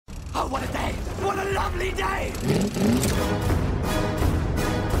Oh, what a day! What a lovely day!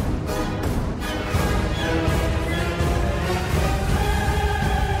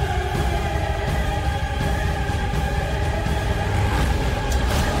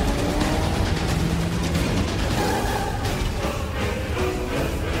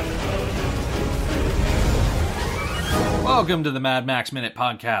 Welcome to the Mad Max Minute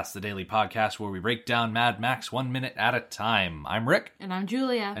Podcast, the daily podcast where we break down Mad Max 1 minute at a time. I'm Rick. And I'm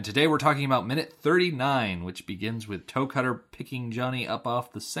Julia. And today we're talking about minute 39, which begins with Toe Cutter picking Johnny up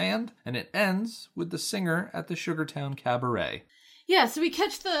off the sand, and it ends with the singer at the Sugartown Cabaret. Yeah, so we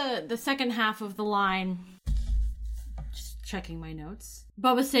catch the second half of the line. Just checking my notes.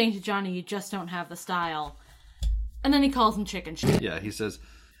 Bubba's saying to Johnny, you just don't have the style. And then he calls him chicken shit. Yeah, he says,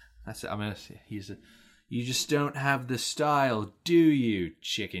 you just don't have the style, do you,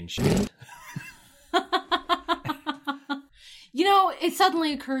 chicken shit? You know, it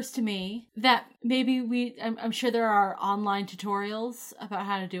suddenly occurs to me that maybe I'm sure there are online tutorials about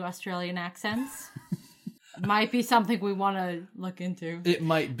how to do Australian accents. Might be something we want to look into. It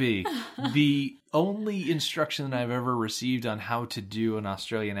might be. The only instruction that I've ever received on how to do an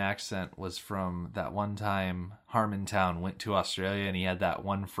Australian accent was from that one time Harmontown went to Australia and he had that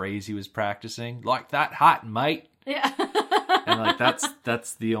one phrase he was practicing. Like that hot, mate. Yeah. And like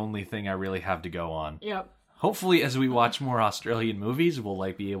that's the only thing I really have to go on. Yep. Hopefully as we watch more Australian movies, we'll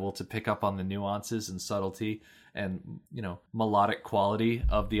like be able to pick up on the nuances and subtlety and, you know, melodic quality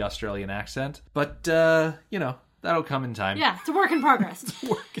of the Australian accent. But, you know, that'll come in time. Yeah, it's a work in progress. It's a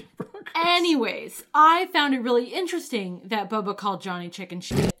work in progress. Anyways, I found it really interesting that Bubba called Johnny chicken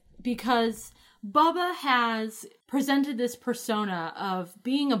shit because Bubba has presented this persona of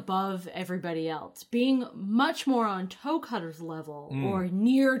being above everybody else, being much more on Toe Cutter's level or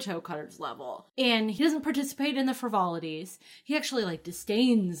near Toe Cutter's level. And he doesn't participate in the frivolities. He actually like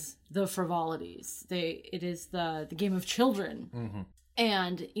disdains the frivolities. It is the game of children. Mm-hmm.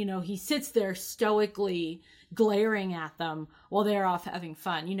 And, you know, he sits there stoically glaring at them while they're off having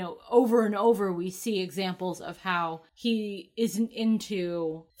fun. You know, over and over we see examples of how he isn't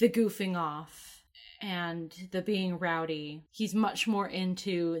into the goofing off and the being rowdy. He's much more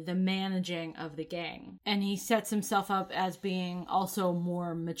into the managing of the gang. And he sets himself up as being also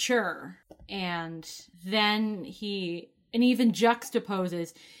more mature. And then he even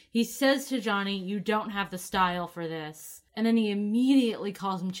juxtaposes. He says to Johnny, you don't have the style for this. And then he immediately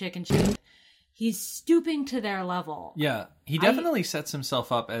calls him chicken shit. He's stooping to their level. Yeah, he definitely sets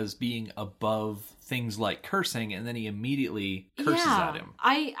himself up as being above things like cursing, and then he immediately curses at him.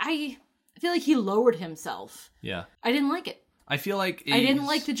 I feel like he lowered himself. Yeah. I didn't like it. I feel like I didn't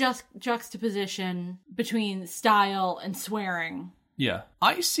like the juxtaposition between style and swearing. Yeah.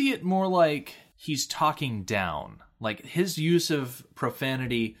 I see it more like he's talking down. Like, his use of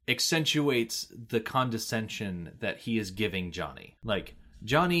profanity accentuates the condescension that he is giving Johnny. Like,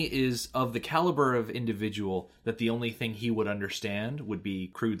 Johnny is of the caliber of individual that the only thing he would understand would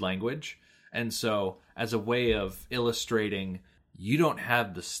be crude language. And so, as a way of illustrating, you don't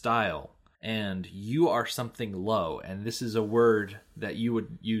have the style, and you are something low, and this is a word that you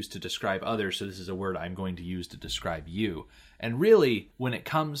would use to describe others, so this is a word I'm going to use to describe you. And really, when it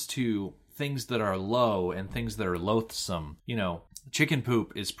comes to things that are low and things that are loathsome, you know, chicken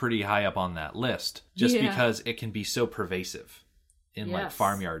poop is pretty high up on that list, just because it can be so pervasive in like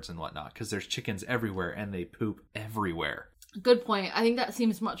farmyards and whatnot, because there's chickens everywhere and they poop everywhere. Good point. I think that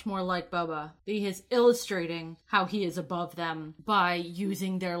seems much more like Bubba. He is illustrating how he is above them by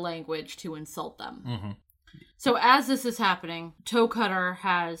using their language to insult them. Mm-hmm. So as this is happening, Toe Cutter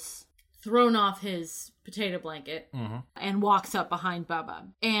has thrown off his potato blanket and walks up behind Bubba.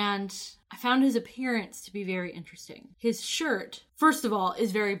 And I found his appearance to be very interesting. His shirt, first of all,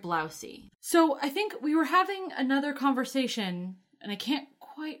 is very blousy. So I think we were having another conversation, and I can't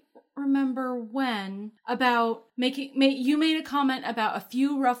quite remember when, about you made a comment about a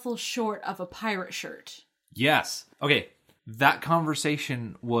few ruffles short of a pirate shirt. Yes. Okay. That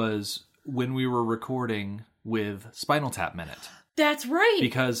conversation was when we were recording with Spinal Tap Minute. That's right.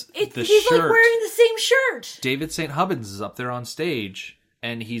 Because he's like wearing the same shirt. David St. Hubbins is up there on stage,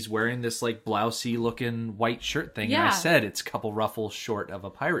 and he's wearing this like blousy looking white shirt thing. Yeah. And I said it's a couple ruffles short of a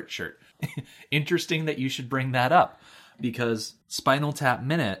pirate shirt. Interesting that you should bring that up. Because Spinal Tap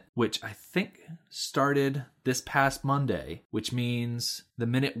Minute, which I think started this past Monday, which means the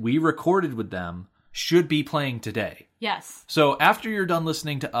minute we recorded with them should be playing today. Yes. So after you're done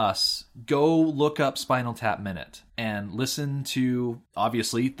listening to us, go look up Spinal Tap Minute and listen to,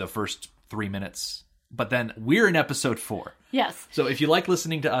 obviously, the first 3 minutes. But then we're in episode 4. Yes. So if you like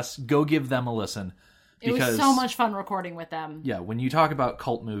listening to us, go give them a listen. It was so much fun recording with them. Yeah, when you talk about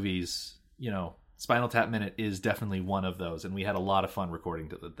cult movies, Spinal Tap Minute is definitely one of those, and we had a lot of fun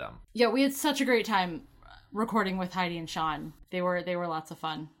recording with them. Yeah, we had such a great time recording with Heidi and Sean. They were lots of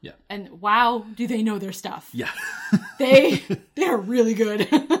fun. Yeah. And wow, do they know their stuff. Yeah. They are really good.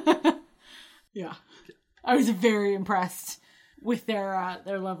 Yeah. I was very impressed with their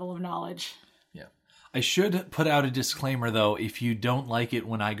level of knowledge. Yeah. I should put out a disclaimer, though. If you don't like it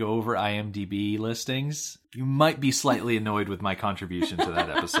when I go over IMDb listings, you might be slightly annoyed with my contribution to that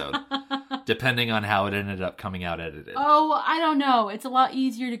episode, depending on how it ended up coming out edited. Oh, I don't know. It's a lot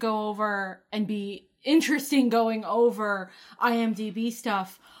easier to go over and be interesting going over IMDb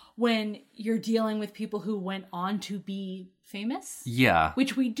stuff when you're dealing with people who went on to be famous. Yeah.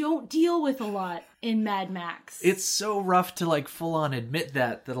 Which we don't deal with a lot in Mad Max. It's so rough to full on admit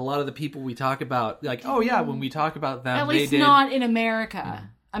that a lot of the people we talk about, oh yeah, when we talk about them, at least not in America.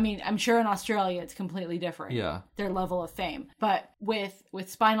 I mean, I'm sure in Australia it's completely different. Yeah. Their level of fame. But with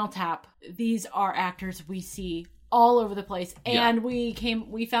Spinal Tap, these are actors we see all over the place. And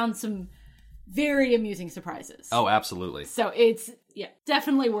we found some very amusing surprises. Oh, absolutely. So it's,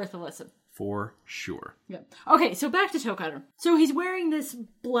 definitely worth a listen. For sure. Yeah. Okay, so back to Toe Cutter. So he's wearing this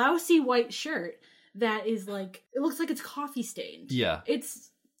blousy white shirt that is it looks like it's coffee stained. Yeah. It's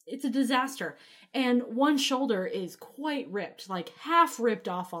a disaster. And one shoulder is quite ripped, half ripped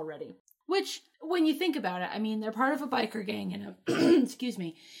off already. Which, when you think about it, I mean, they're part of a biker gang in a, excuse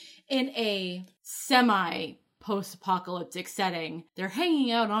me, in a semi-post-apocalyptic setting. They're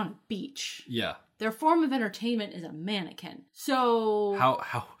hanging out on a beach. Yeah. Their form of entertainment is a mannequin. So...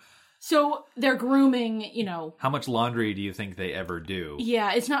 How... So they're grooming, How much laundry do you think they ever do?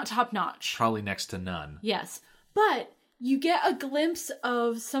 Yeah, it's not top notch. Probably next to none. Yes. But you get a glimpse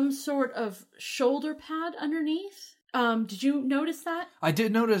of some sort of shoulder pad underneath. Did you notice that? I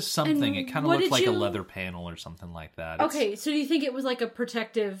did notice something. And it kind of looked like a leather panel or something like that. Okay, so do you think it was like a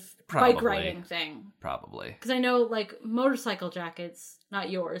protective Probably. bike riding thing? Probably. Because I know, motorcycle jackets,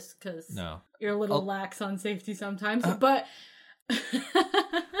 not yours, because you're a little lax on safety sometimes, but...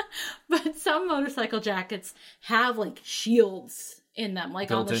 But some motorcycle jackets have shields in them,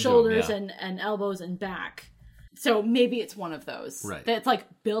 built on the shoulders and elbows and back. So maybe it's one of those. Right. That's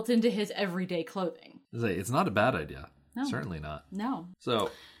built into his everyday clothing. It's not a bad idea. No. Certainly not. No. So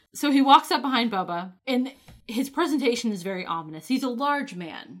he walks up behind Bubba, and his presentation is very ominous. He's a large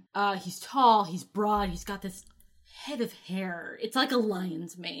man. He's tall, he's broad, he's got this head of hair. It's like a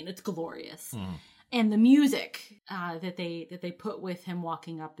lion's mane. It's glorious. And the music that they put with him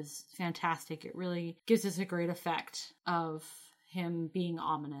walking up is fantastic. It really gives us a great effect of him being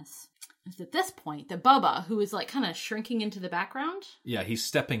ominous. It's at this point that Bubba, who is kind of shrinking into the background. Yeah, he's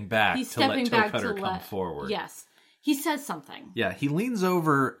stepping back to let Toe Cutter come forward. Yes. He says something. Yeah, he leans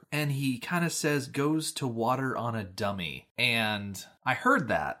over and he kind of says, goes to water on a dummy. And I heard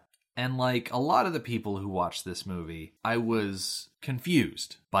that. And a lot of the people who watched this movie, I was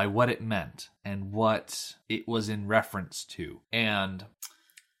confused by what it meant and what it was in reference to. And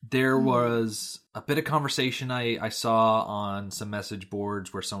there was a bit of conversation I saw on some message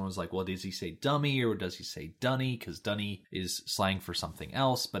boards where someone was like, well, does he say dummy or does he say dunny? Because dunny is slang for something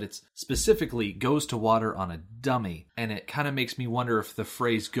else, but it's specifically goes to water on a dummy. And it kind of makes me wonder if the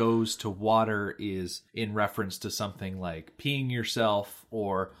phrase goes to water is in reference to something like peeing yourself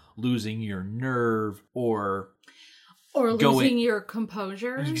or losing your nerve or losing your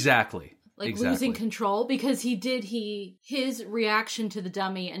composure. Exactly. Losing control, because his reaction to the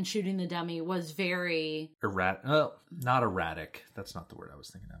dummy and shooting the dummy was very... not erratic. That's not the word I was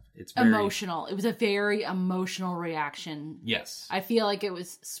thinking of. It's very... emotional. It was a very emotional reaction. Yes. I feel like it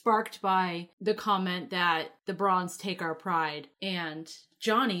was sparked by the comment that the Bronze take our pride, and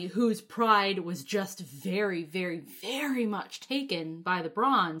Johnny, whose pride was just very, very, very much taken by the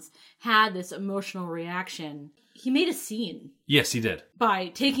Bronze, had this emotional reaction. He made a scene. Yes, he did. By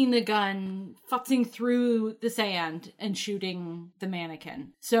taking the gun, futzing through the sand, and shooting the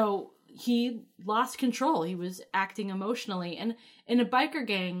mannequin. So he lost control. He was acting emotionally. And in a biker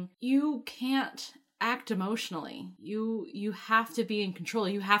gang, you can't act emotionally. You have to be in control.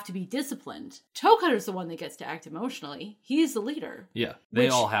 You have to be disciplined. Toe Cutter's the one that gets to act emotionally. He's the leader. Yeah, they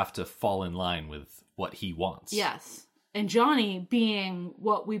all have to fall in line with what he wants. Yes. And Johnny, being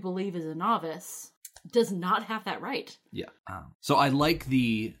what we believe is a novice, does not have that right. Yeah. So I like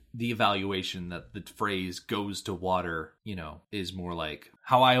the evaluation that the phrase goes to water, is more like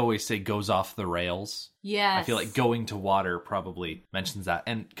how I always say goes off the rails. Yes. I feel like going to water probably mentions that.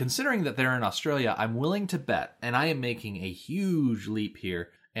 And considering that they're in Australia, I'm willing to bet, and I am making a huge leap here,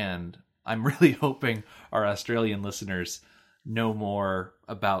 and I'm really hoping our Australian listeners know more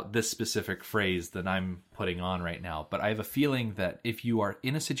about this specific phrase than I'm putting on right now, but I have a feeling that if you are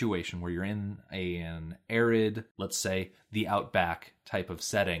in a situation where you're in an arid, let's say the outback type of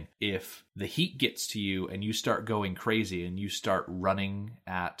setting, if the heat gets to you and you start going crazy and you start running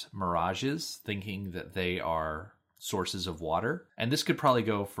at mirages, thinking that they are sources of water, and this could probably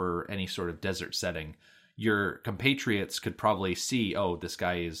go for any sort of desert setting, your compatriots could probably see, oh, this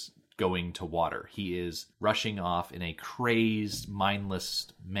guy is going to water. He is rushing off in a crazed, mindless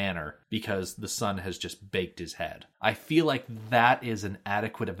manner because the sun has just baked his head. I feel like that is an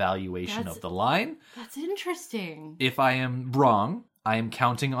adequate evaluation of the line. That's interesting. If I am wrong, I am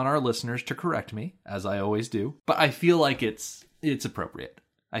counting on our listeners to correct me, as I always do. But I feel like it's appropriate.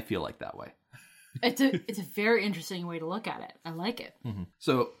 I feel like that way. It's a very interesting way to look at it. I like it. Mm-hmm.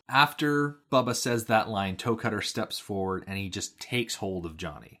 So after Bubba says that line, Toe Cutter steps forward and he just takes hold of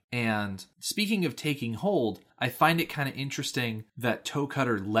Johnny. And speaking of taking hold, I find it kind of interesting that Toe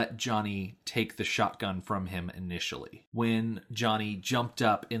Cutter let Johnny take the shotgun from him initially. When Johnny jumped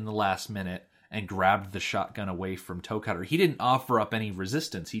up in the last minute and grabbed the shotgun away from Toe Cutter, he didn't offer up any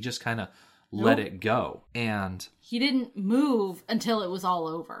resistance. He just kind of let it go. And he didn't move until it was all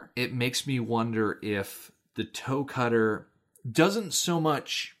over. It makes me wonder if the Toe Cutter doesn't so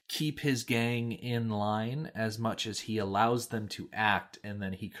much keep his gang in line as much as he allows them to act and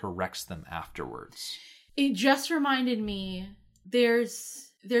then he corrects them afterwards. It just reminded me,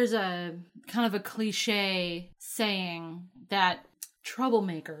 there's a kind of a cliche saying that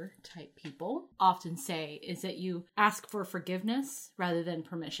troublemaker type people often say, is that you ask for forgiveness rather than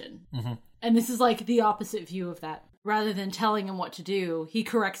permission. Mm-hmm. And this is like the opposite view of that. Rather than telling them what to do, he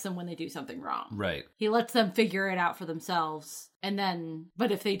corrects them when they do something wrong. Right. He lets them figure it out for themselves. And then,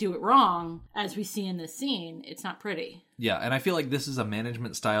 but if they do it wrong, as we see in this scene, it's not pretty. Yeah, and I feel like this is a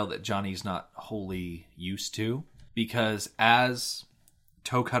management style that Johnny's not wholly used to, because as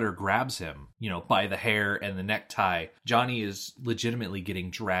Toe Cutter grabs him, by the hair and the necktie, Johnny is legitimately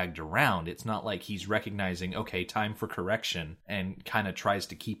getting dragged around. It's not like he's recognizing, okay, time for correction, and kind of tries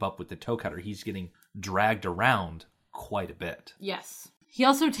to keep up with the Toe Cutter. He's getting dragged around quite a bit. Yes. He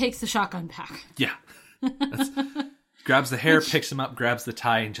also takes the shotgun back. Yeah. Grabs the hair, picks him up, grabs the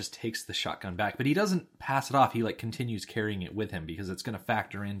tie, and just takes the shotgun back. But he doesn't pass it off. He continues carrying it with him because it's going to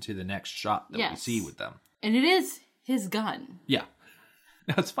factor into the next shot that we see with them. And it is his gun. Yeah.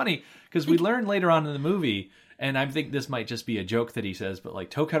 Now, it's funny because we learn later on in the movie, and I think this might just be a joke that he says,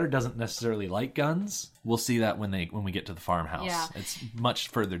 but Toe Cutter doesn't necessarily like guns. We'll see that when we get to the farmhouse. Yeah. It's much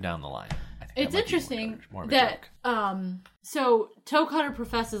further down the line. It's interesting that so Toe Cutter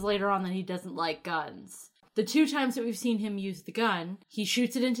professes later on that he doesn't like guns. The 2 times that we've seen him use the gun, he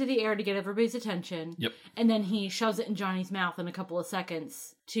shoots it into the air to get everybody's attention. Yep. And then he shoves it in Johnny's mouth in a couple of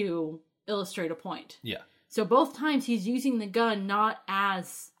seconds to illustrate a point. Yeah. So both times he's using the gun not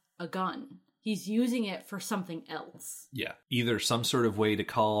as a gun. He's using it for something else. Yeah. Either some sort of way to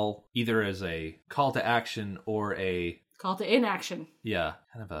call, either as a call to action or a... Call to inaction. Yeah.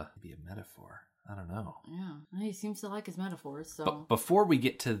 Kind of maybe a metaphor. I don't know. Yeah. He seems to like his metaphors, so... But before we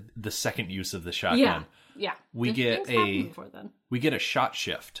get to the second use of the shotgun... Yeah. We get a shot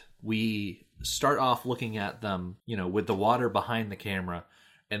shift. We start off looking at them, with the water behind the camera,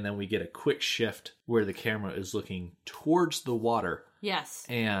 and then we get a quick shift where the camera is looking towards the water. Yes.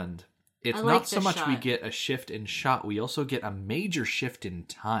 And it's not so much we get a shift in shot, we also get a major shift in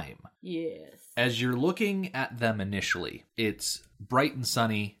time. Yes. As you're looking at them initially, it's bright and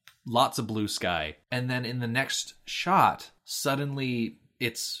sunny, lots of blue sky, and then in the next shot, suddenly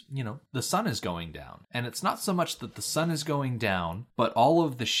it's, the sun is going down. And it's not so much that the sun is going down, but all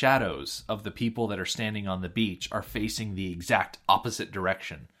of the shadows of the people that are standing on the beach are facing the exact opposite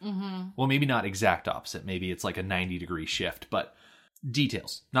direction. Mm-hmm. Well, maybe not exact opposite. Maybe it's like a 90-degree shift, but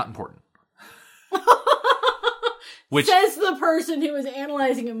details, not important. Which says the person who is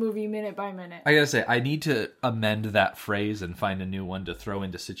analyzing a movie minute by minute. I gotta say, I need to amend that phrase and find a new one to throw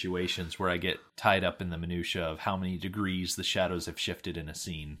into situations where I get tied up in the minutia of how many degrees the shadows have shifted in a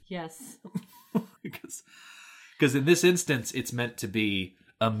scene. Yes. Because in this instance, it's meant to be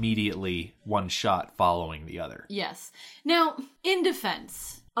immediately one shot following the other. Yes. Now, in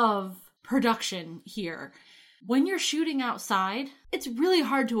defense of production here, when you're shooting outside, it's really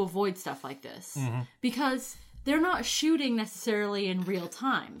hard to avoid stuff like this. Mm-hmm. Because they're not shooting necessarily in real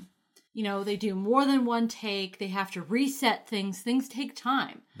time. They do more than one take. They have to reset things. Things take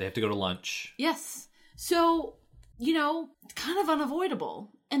time. They have to go to lunch. Yes. So, it's kind of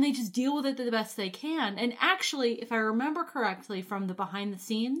unavoidable. And they just deal with it the best they can. And actually, if I remember correctly from the behind the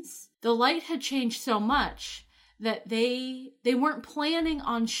scenes, the light had changed so much that they weren't planning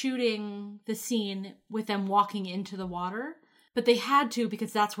on shooting the scene with them walking into the water. but they had to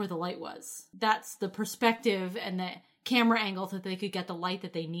because that's where the light was. That's the perspective and the camera angle that they could get the light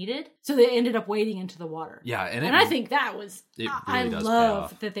that they needed. So they ended up wading into the water. Yeah, and I think that was... It really I does pay love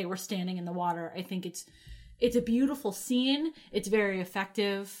off. that they were standing in the water. I think it's a beautiful scene. It's very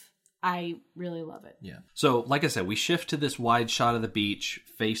effective. I really love it. Yeah. So, like I said, we shift to this wide shot of the beach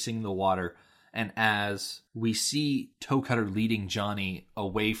facing the water. And as we see Toe Cutter leading Johnny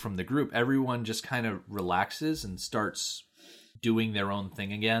away from the group, everyone just kind of relaxes and starts doing their own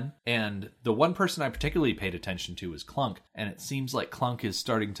thing again. And the one person I particularly paid attention to is Clunk. And it seems like Clunk is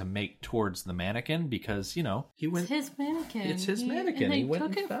starting to make towards the mannequin because, you know, he went... It's his mannequin. It's his mannequin. And they He went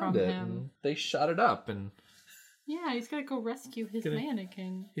took and it found from it. him. And they shot it up. And Yeah, he's got to go rescue his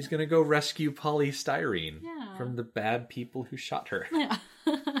mannequin. he's going to go rescue Polystyrene Yeah. from the bad people who shot her. Yeah.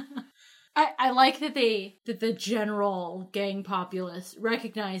 I like that the general gang populace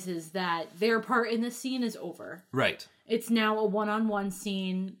recognizes that their part in the scene is over. Right. It's now a one-on-one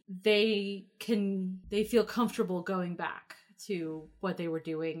scene. They feel comfortable going back to what they were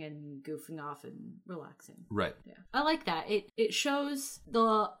doing and goofing off and relaxing. Right. Yeah. I like that. It shows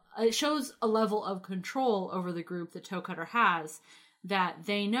a level of control over the group that Toe Cutter has, that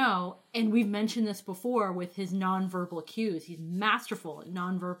they know, and we've mentioned this before with his nonverbal cues. He's masterful at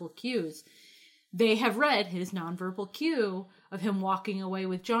nonverbal cues. They have read his nonverbal cue of him walking away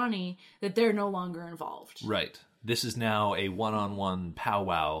with Johnny, that they're no longer involved. Right. This is now a one-on-one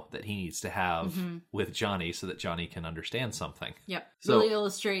powwow that he needs to have with Johnny so that Johnny can understand something. Yep. So- Really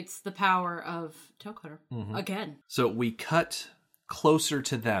illustrates the power of Toe Cutter. Again. So we cut closer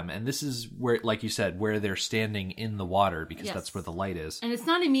to them, and this is where, like you said, where they're standing in the water, because Yes. that's where the light is. And it's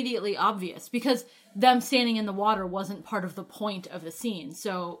not immediately obvious, because them standing in the water wasn't part of the point of the scene.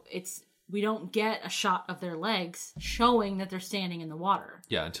 So we don't get a shot of their legs showing that they're standing in the water.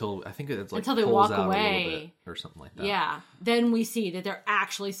 Yeah, until I think it's like Until they pulls walk out a little away. bit or something like that. Yeah. Then we see that they're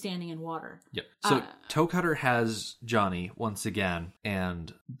actually standing in water. Yep. So Toe Cutter has Johnny once again,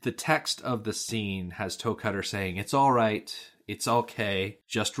 and the text of the scene has Toe Cutter saying, "It's all right. It's okay.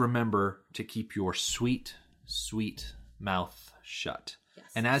 Just remember to keep your sweet, sweet mouth shut." Yes.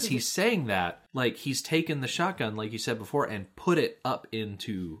 And as he's saying that, like, he's taken the shotgun, like you said before, and put it up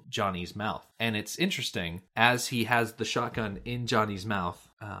into Johnny's mouth. And it's interesting, as he has the shotgun in Johnny's mouth,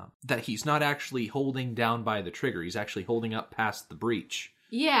 that he's not actually holding down by the trigger. He's actually holding up past the breech.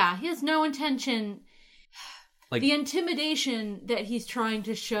 Yeah, he has no intention. Like, The intimidation that he's trying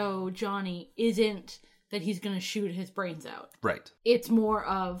to show Johnny isn't that he's going to shoot his brains out. right. It's more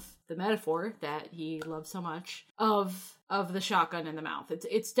of the metaphor that he loves so much of the shotgun in the mouth.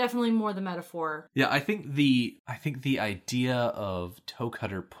 It's definitely more the metaphor. Yeah, I think the idea of Toe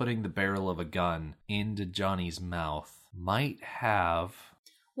Cutter putting the barrel of a gun into Johnny's mouth might have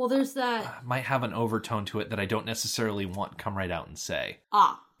Well, there's that. an overtone to it that I don't necessarily want to come right out and say.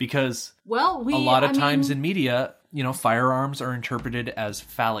 Ah. Because Well, a lot of times in media, you know, firearms are interpreted as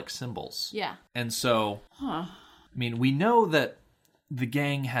phallic symbols. Yeah. And so, I mean, we know that the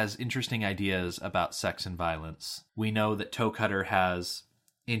gang has interesting ideas about sex and violence. We know that Toe Cutter has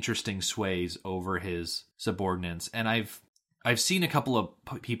interesting sways over his subordinates. And I've seen a couple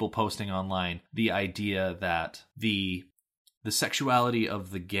of people posting online the idea that the sexuality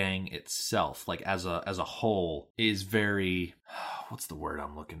of the gang itself, like as a whole, is very, what's the word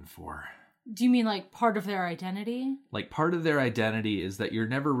I'm looking for? Do you mean like part of their identity? Like, part of their identity is that you're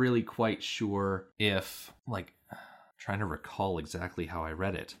never really quite sure if, like, trying to recall exactly how I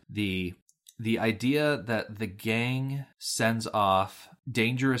read it. The idea that the gang sends off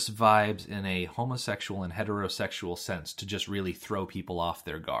dangerous vibes in a homosexual and heterosexual sense to just really throw people off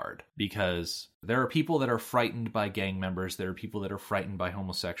their guard. Because there are people that are frightened by gang members, there are people that are frightened by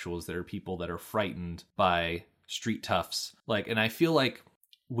homosexuals, there are people that are frightened by street toughs. Like, and I feel like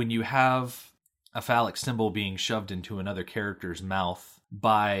when you have a phallic symbol being shoved into another character's mouth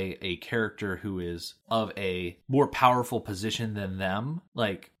by a character who is of a more powerful position than them,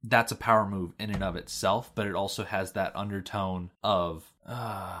 like, that's a power move in and of itself, but it also has that undertone of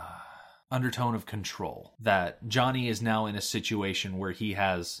control, that Johnny is now in a situation where he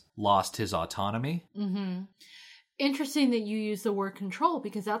has lost his autonomy. Mm-hmm. Interesting that you use the word control,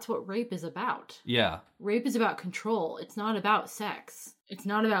 because that's what rape is about. Yeah. Rape is about control. It's not about sex. It's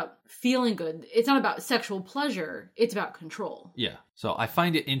not about feeling good. It's not about sexual pleasure. It's about control. Yeah. So I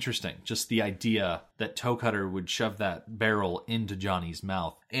find it interesting, just the idea that Toe Cutter would shove that barrel into Johnny's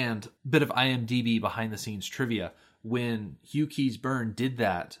mouth. And a bit of IMDb behind the scenes trivia. When Hugh Keys-Byrne did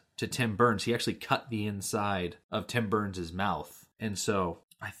that to Tim Burns, he actually cut the inside of Tim Burns' mouth. And so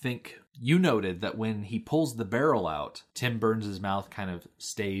I think you noted that when he pulls the barrel out, Tim Burns' mouth kind of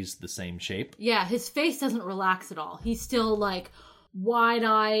stays the same shape. Yeah, his face doesn't relax at all. He's still like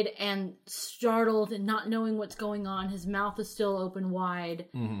wide-eyed and startled and not knowing what's going on. His mouth is still open wide,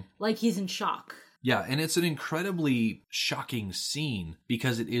 like he's in shock. Yeah, and it's an incredibly shocking scene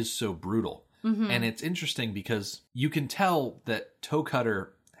because it is so brutal. And it's interesting because you can tell that Toe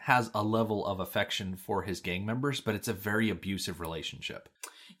Cutter has a level of affection for his gang members, but it's a very abusive relationship.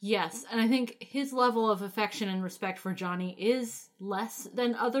 Yes, and I think his level of affection and respect for Johnny is less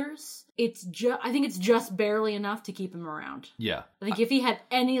than others. I think it's just barely enough to keep him around. Yeah. I think if he had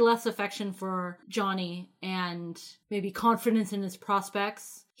any less affection for Johnny and maybe confidence in his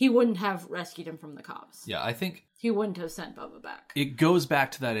prospects, he wouldn't have rescued him from the cops. Yeah, I think he wouldn't have sent Bubba back. it goes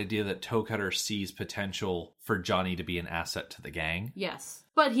back to that idea that Toe Cutter sees potential for Johnny to be an asset to the gang. Yes.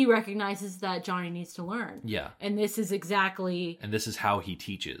 But he recognizes that Johnny needs to learn. Yeah. And this is exactly... And this is how he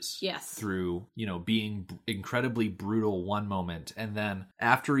teaches. Yes. Through, being incredibly brutal one moment. And then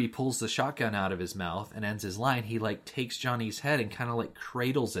after he pulls the shotgun out of his mouth and ends his line, he takes Johnny's head and kind of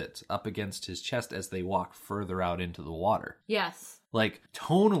cradles it up against his chest as they walk further out into the water. Yes.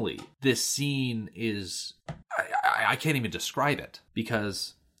 Tonally, this scene is... I can't even describe it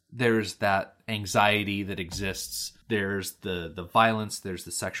because there's that anxiety that exists. There's the violence. There's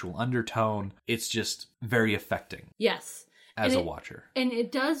the sexual undertone. It's just very affecting. Yes. As a watcher. And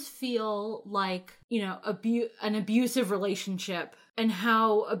it does feel like, an abusive relationship, and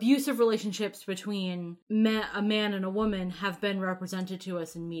how abusive relationships between a man and a woman have been represented to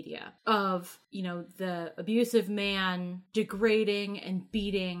us in media. Of, the abusive man degrading and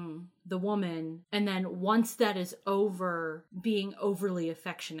beating the woman, and then once that is over, being overly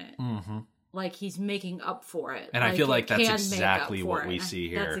affectionate. Mm-hmm. Like he's making up for it. And I feel like that's exactly what we see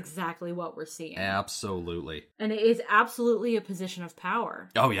here. That's exactly what we're seeing. Absolutely. And it is absolutely a position of power.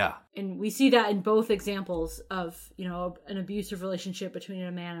 Oh, yeah. And we see that in both examples of, an abusive relationship between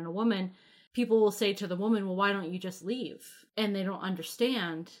a man and a woman. People will say to the woman, well, why don't you just leave? And they don't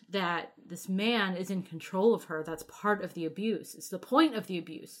understand that this man is in control of her. That's part of the abuse. It's the point of the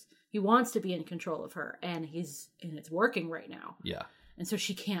abuse. He wants to be in control of her, and it's working right now. Yeah. And so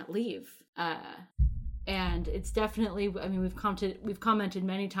she can't leave. And it's definitely, we've commented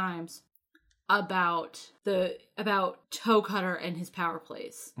many times about Toe Cutter and his power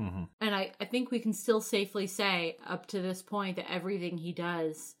plays. Mm-hmm. And I think we can still safely say up to this point that everything he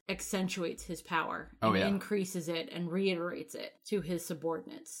does accentuates his power and increases it and reiterates it to his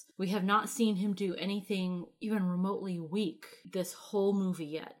subordinates. We have not seen him do anything even remotely weak this whole movie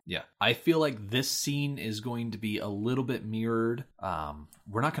yet. Yeah. I feel like this scene is going to be a little bit mirrored.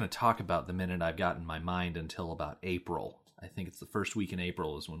 We're not going to talk about The Minute I've Got in My Mind until about April. I think it's the first week in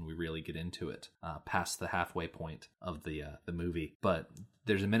April is when we really get into it, past the halfway point of the movie. But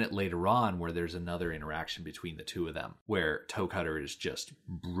there's a minute later on where there's another interaction between the two of them where Toe Cutter is just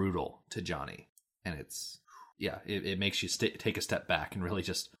brutal to Johnny. And it's, it makes you take a step back and really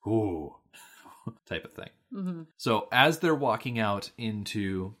just, ooh, type of thing. Mm-hmm. So as they're walking out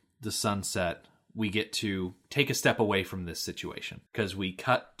into the sunset, we get to take a step away from this situation because we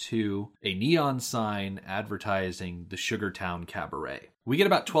cut to a neon sign advertising the Sugartown Cabaret. We get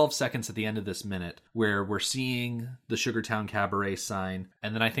about 12 seconds at the end of this minute where we're seeing the Sugartown Cabaret sign,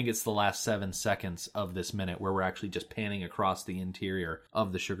 and then I think it's the last 7 seconds of this minute where we're actually just panning across the interior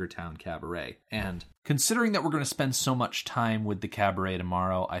of the Sugartown Cabaret. And considering that we're going to spend so much time with the cabaret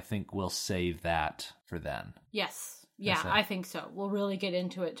tomorrow, I think we'll save that for then. Yes. Yeah, I think so. We'll really get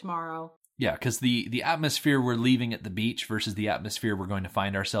into it tomorrow. Yeah, because the atmosphere we're leaving at the beach versus the atmosphere we're going to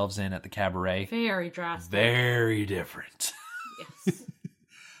find ourselves in at the cabaret. Very drastic. Very different. Yes.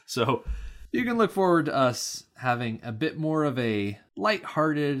 So you can look forward to us having a bit more of a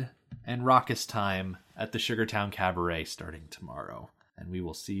lighthearted and raucous time at the Sugartown Cabaret starting tomorrow. And we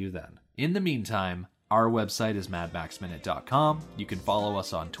will see you then. In the meantime, our website is madmaxminute.com. You can follow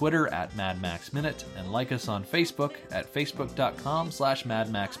us on Twitter at madmaxminute and like us on Facebook at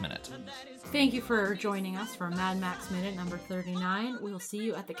facebook.com/madmaxminute. Thank you for joining us for Mad Max Minute number 39. We'll see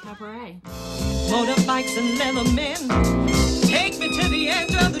you at the cabaret. Motorbikes and leather men take me to the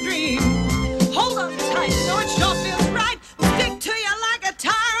edge of the dream.